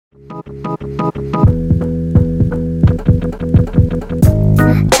Hey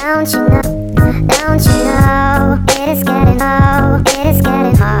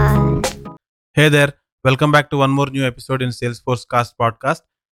there, welcome back to one more new episode in Salesforce Cast podcast.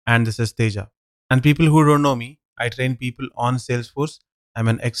 And this is Teja. And people who don't know me, I train people on Salesforce. I'm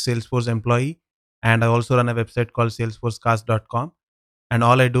an ex Salesforce employee, and I also run a website called salesforcecast.com. And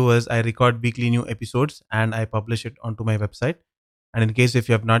all I do is I record weekly new episodes and I publish it onto my website. And in case if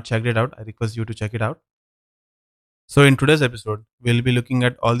you have not checked it out, I request you to check it out. So in today's episode, we'll be looking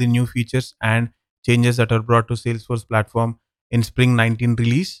at all the new features and changes that are brought to Salesforce platform in Spring 19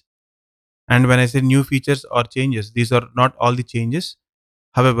 release. And when I say new features or changes, these are not all the changes.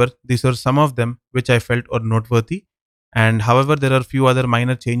 However, these are some of them which I felt are noteworthy. And however, there are few other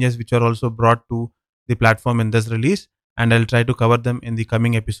minor changes which are also brought to the platform in this release. And I'll try to cover them in the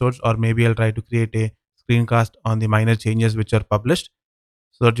coming episodes, or maybe I'll try to create a screencast on the minor changes which are published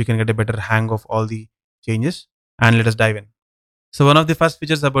so that you can get a better hang of all the changes. And let us dive in. So, one of the first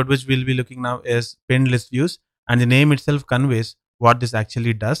features about which we'll be looking now is pinned list views, and the name itself conveys what this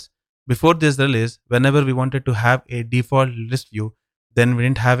actually does. Before this release, whenever we wanted to have a default list view, then we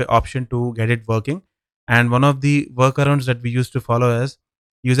didn't have an option to get it working. And one of the workarounds that we used to follow is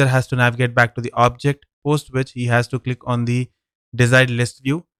user has to navigate back to the object, post which he has to click on the desired list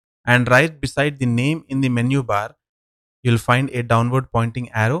view, and right beside the name in the menu bar, you'll find a downward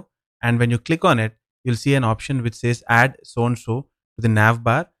pointing arrow. And when you click on it, you'll see an option which says add so and so to the nav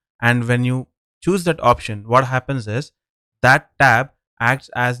bar. And when you choose that option, what happens is that tab acts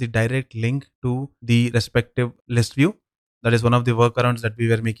as the direct link to the respective list view. That is one of the workarounds that we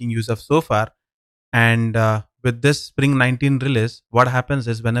were making use of so far. And with this Spring 19 release, what happens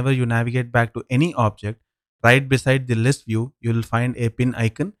is whenever you navigate back to any object, right beside the list view, you will find a pin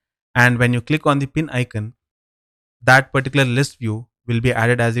icon. And when you click on the pin icon, that particular list view will be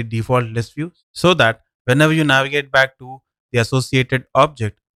added as a default list view, so that whenever you navigate back to the associated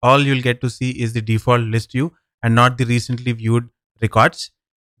object, all you'll get to see is the default list view and not the recently viewed records.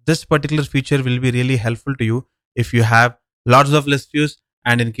 This particular feature will be really helpful to you if you have lots of list views,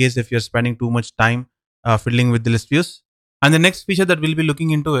 and in case if you're spending too much time fiddling with the list views. And the next feature that we'll be looking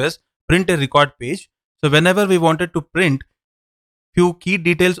into is print a record page. So whenever we wanted to print few key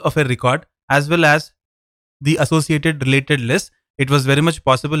details of a record as well as the associated related list, it was very much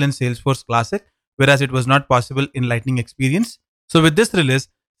possible in Salesforce Classic, whereas it was not possible in Lightning Experience. So with this release,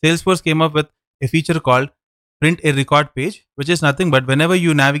 Salesforce came up with a feature called print a record page, which is nothing but whenever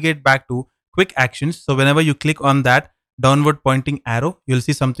you navigate back to quick actions. So whenever you click on that downward pointing arrow, you'll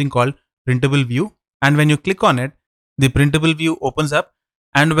see something called printable view. And when you click on it, the printable view opens up.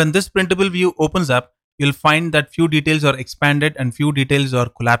 And when this printable view opens up, you'll find that few details are expanded and few details are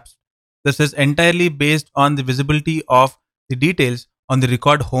collapsed. This is entirely based on the visibility of the details on the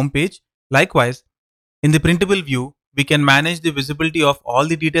record homepage. Likewise, in the printable view, we can manage the visibility of all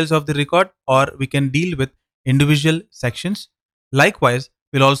the details of the record, or we can deal with individual sections. Likewise,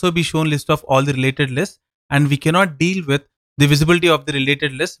 we'll also be shown list of all the related lists, and we cannot deal with the visibility of the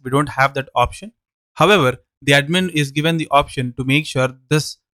related list. We don't have that option. However, the admin is given the option to make sure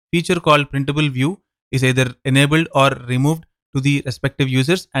this feature called printable view is either enabled or removed to the respective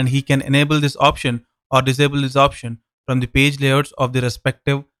users, and he can enable this option or disable this option from the page layouts of the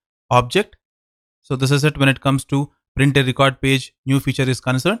respective object. So this is it when it comes to print a record page new feature is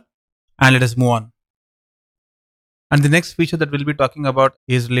concerned. And let us move on. And the next feature that we'll be talking about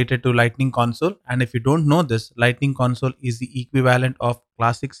is related to Lightning Console. And if you don't know this, Lightning Console is the equivalent of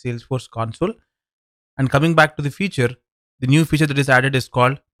classic Salesforce console. And coming back to the feature, the new feature that is added is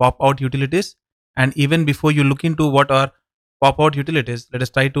called pop out utilities. And even before you look into what are pop out utilities, let us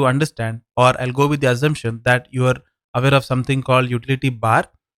try to understand, or I'll go with the assumption that you are aware of something called utility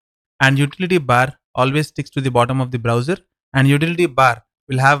bar. And utility bar always sticks to the bottom of the browser, and utility bar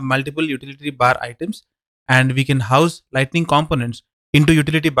will have multiple utility bar items, and we can house Lightning components into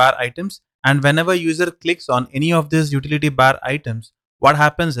utility bar items. And whenever user clicks on any of these utility bar items, what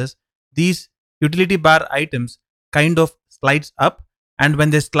happens is these utility bar items kind of slides up, and when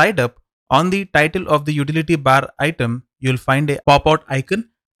they slide up, on the title of the utility bar item, you'll find a pop-out icon.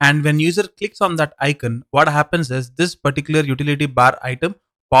 And when user clicks on that icon, what happens is this particular utility bar item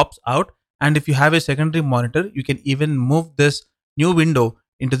pops out. And if you have a secondary monitor, you can even move this new window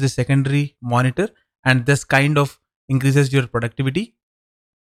into the secondary monitor, and this kind of increases your productivity.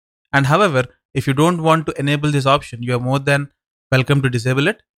 And however, if you don't want to enable this option, you are more than welcome to disable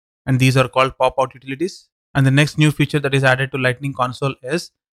it. And these are called pop-out utilities. And the next new feature that is added to Lightning Console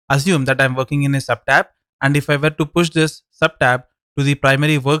is assume that I'm working in a subtab, and if I were to push this subtab to the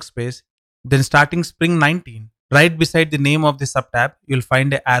primary workspace, then starting Spring 19, Right beside the name of the subtab, you'll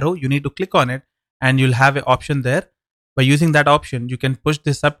find an arrow. You need to click on it and you'll have an option there. By using that option, you can push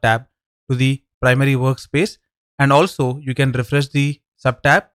the subtab to the primary workspace, and also you can refresh the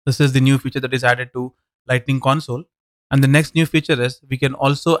subtab. This is the new feature that is added to Lightning Console. And the next new feature is we can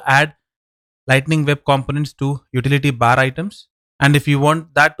also add Lightning Web Components to utility bar items. And if you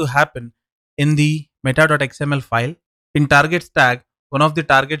want that to happen in the meta.xml file, in targets tag, one of the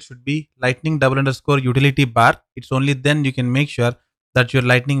targets should be lightning double underscore utility bar. It's only then you can make sure that your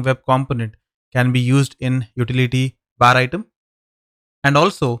Lightning Web component can be used in utility bar item. And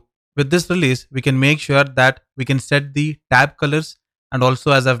also with this release, we can make sure that we can set the tab colors. And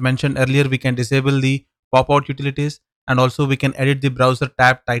also, as I've mentioned earlier, we can disable the pop-out utilities, and also we can edit the browser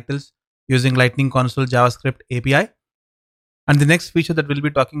tab titles using Lightning Console JavaScript API. And the next feature that we'll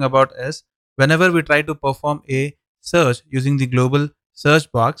be talking about is whenever we try to perform a search using the global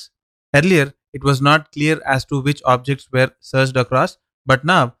search box, earlier it was not clear as to which objects were searched across, but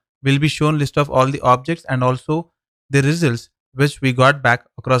now we'll be shown list of all the objects and also the results which we got back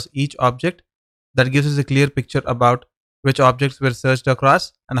across each object. That gives us a clear picture about which objects were searched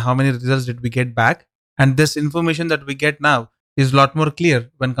across and how many results did we get back. And this information that we get now is a lot more clear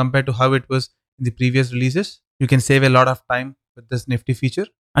when compared to how it was in the previous releases. You can save a lot of time with this nifty feature.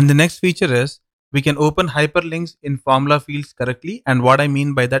 And the next feature is we can open hyperlinks in formula fields correctly. And what I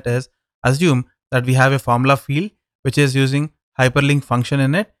mean by that is assume that we have a formula field which is using hyperlink function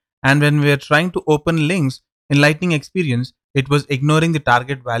in it. And when we are trying to open links in Lightning Experience, it was ignoring the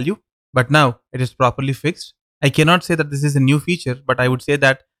target value, but now it is properly fixed. I cannot say that this is a new feature, but I would say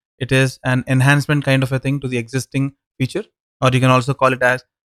that it is an enhancement kind of a thing to the existing feature, or you can also call it as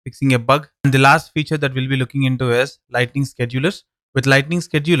fixing a bug. And the last feature that we'll be looking into is Lightning Schedulers. With Lightning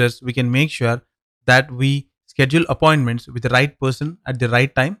Schedulers, we can make sure that we schedule appointments with the right person at the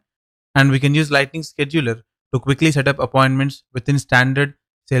right time, and we can use Lightning Scheduler to quickly set up appointments within standard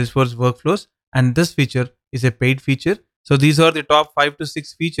Salesforce workflows. And this feature is a paid feature. So these are the top 5 to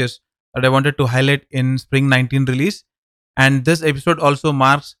 6 features that I wanted to highlight in Spring 19 release. And this episode also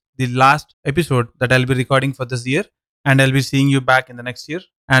marks the last episode that I'll be recording for this year. And I'll be seeing you back in the next year.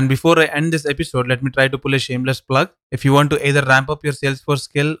 And before I end this episode, let me try to pull a shameless plug. If you want to either ramp up your Salesforce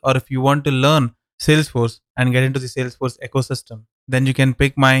skill, or if you want to learn Salesforce and get into the Salesforce ecosystem, then you can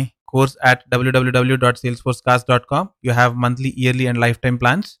pick my course at www.salesforcecast.com. You have monthly, yearly, and lifetime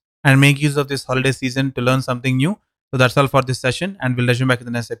plans. And make use of this holiday season to learn something new. So that's all for this session, and we'll resume back in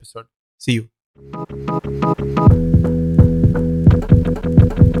the next episode. See you.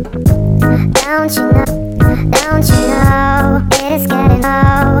 Don't you know?